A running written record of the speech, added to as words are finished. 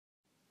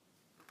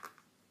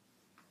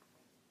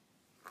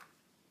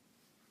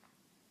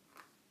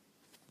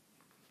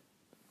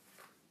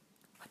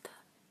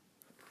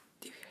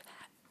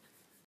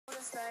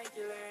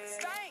stanky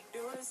leg.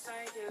 Do the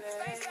stanky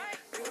leg.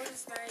 Do the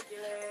stanky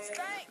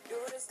leg. Do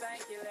the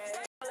stanky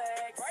leg.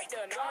 Break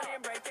the knot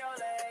and break your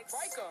legs.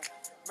 Break them.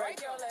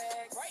 Break your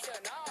legs. Break the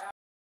knot.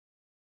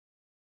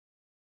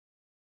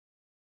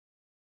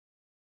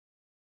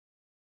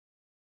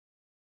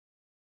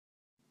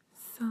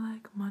 So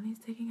like Monty's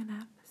taking a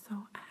nap, so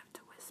I have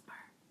to whisper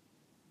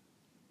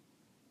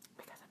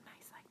because I'm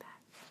nice like that.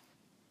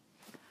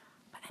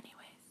 But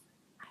anyways,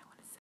 I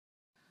want to say,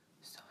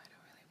 so I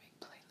don't really make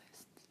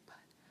playlists, but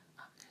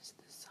there's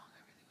this song I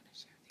really want to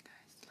share with you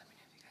guys. Let me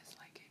know if you guys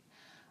like it.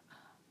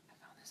 I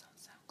found this on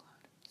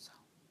SoundCloud. So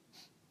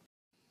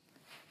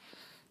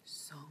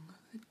song of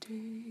the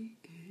day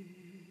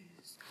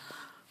is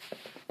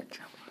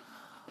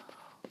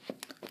drumroll.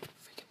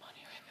 Freaking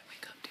Monty, hurry up and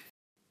wake up, dude.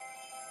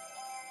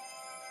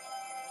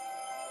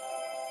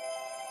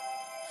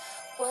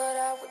 What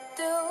I would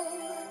do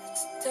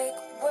to take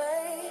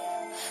away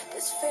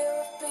this fear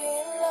of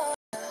being lost.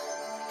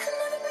 Could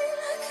never be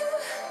like you.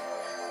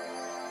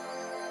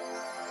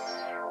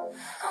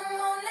 I'm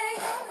only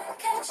human,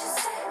 can't you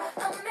see?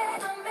 I made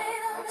a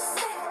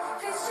mistake.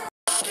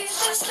 Please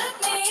just look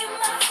me in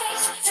my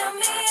face. Tell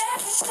me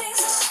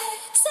everything's a shit.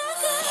 So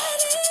good.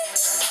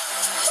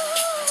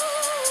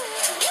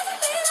 Could never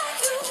be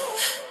like you.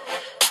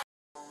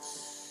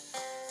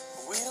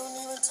 We don't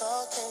even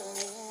talk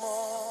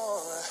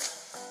anymore.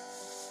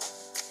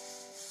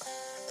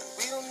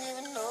 We don't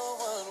even know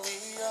what we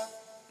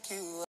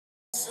argue.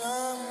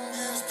 Some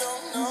just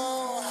don't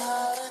know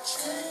how to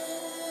chill.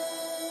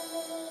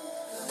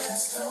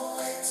 Let's go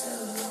wait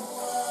till the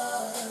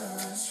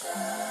water's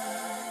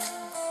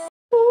dry.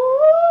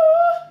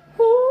 Ooh,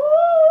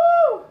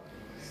 ooh,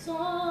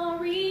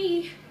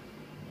 sorry.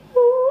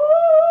 Ooh,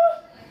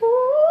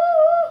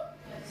 ooh,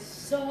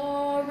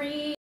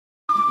 sorry.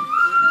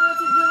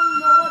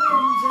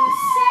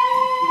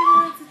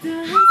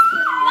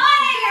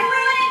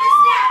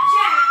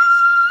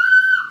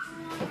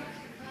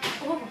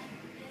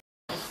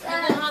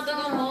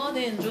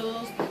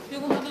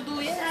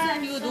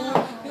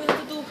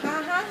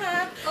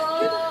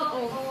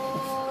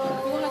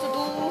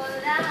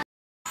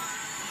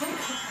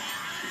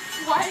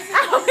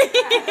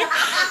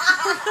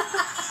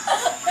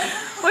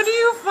 What do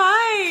you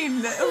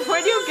find?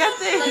 Where do you get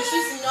this? Like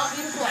she's not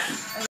beautiful.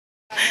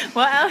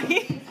 What,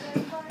 Ellie?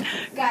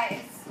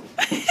 Guys,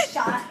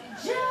 shut up.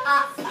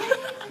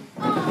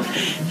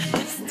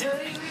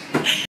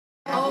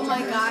 Oh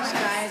my gosh,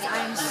 guys,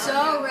 I'm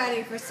so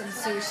ready for some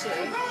sushi.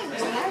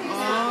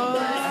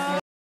 Oh.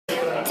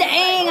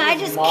 Dang, I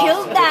just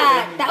killed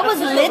that. That was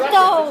lit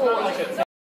though.